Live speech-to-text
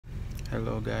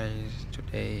Hello guys,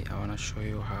 today I want to show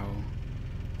you how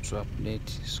to update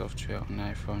software on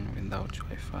iPhone without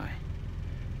Wi-Fi.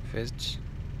 First,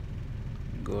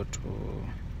 go to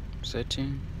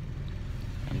setting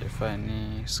and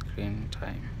define screen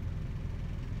time.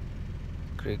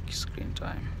 Click screen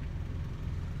time,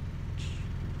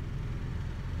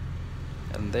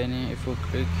 and then if you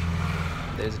click,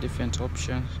 there's different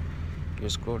options. You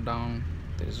scroll down,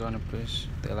 there is one place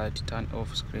the light turn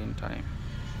off screen time.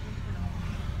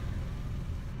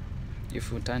 If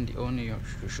you turn it on, you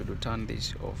should turn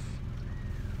this off,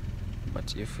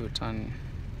 but if you turn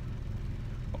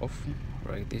off,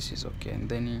 right, this is okay. And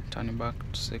then you turn back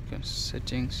to second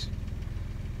settings,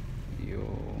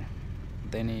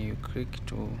 then you click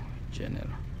to general.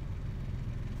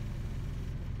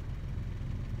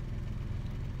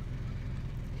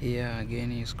 Here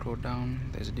again you scroll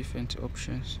down, there's different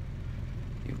options.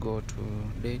 You go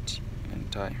to date and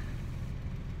time,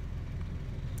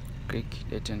 click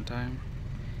date and time.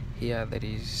 Here there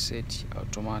is set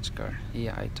automatically.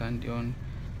 Here I turned it on,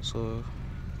 so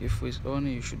if it's on,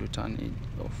 you should turn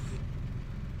it off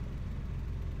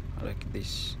like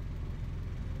this.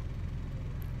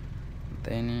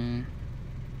 Then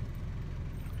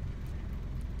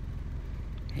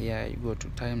here you go to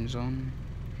time zone,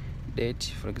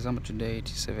 date. For example, today it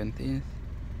is 17th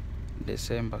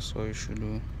December, so you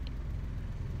should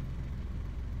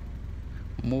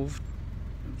move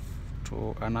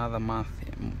to another month,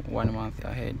 1 month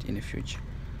ahead in the future.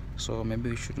 So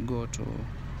maybe we should go to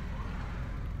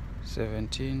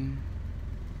 17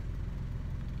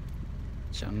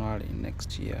 January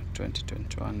next year,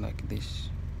 2021, like this.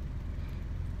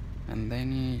 And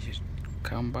then you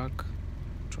come back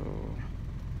to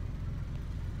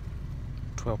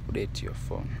update your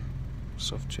phone,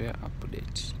 software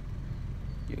update.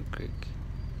 You click.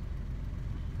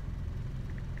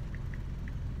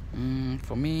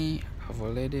 For me, I've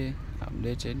already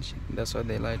updated. That's why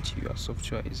they light your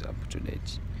software is up to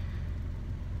date.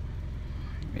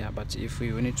 Yeah, but if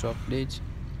you need to update,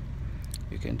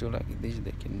 you can do like this.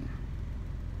 They can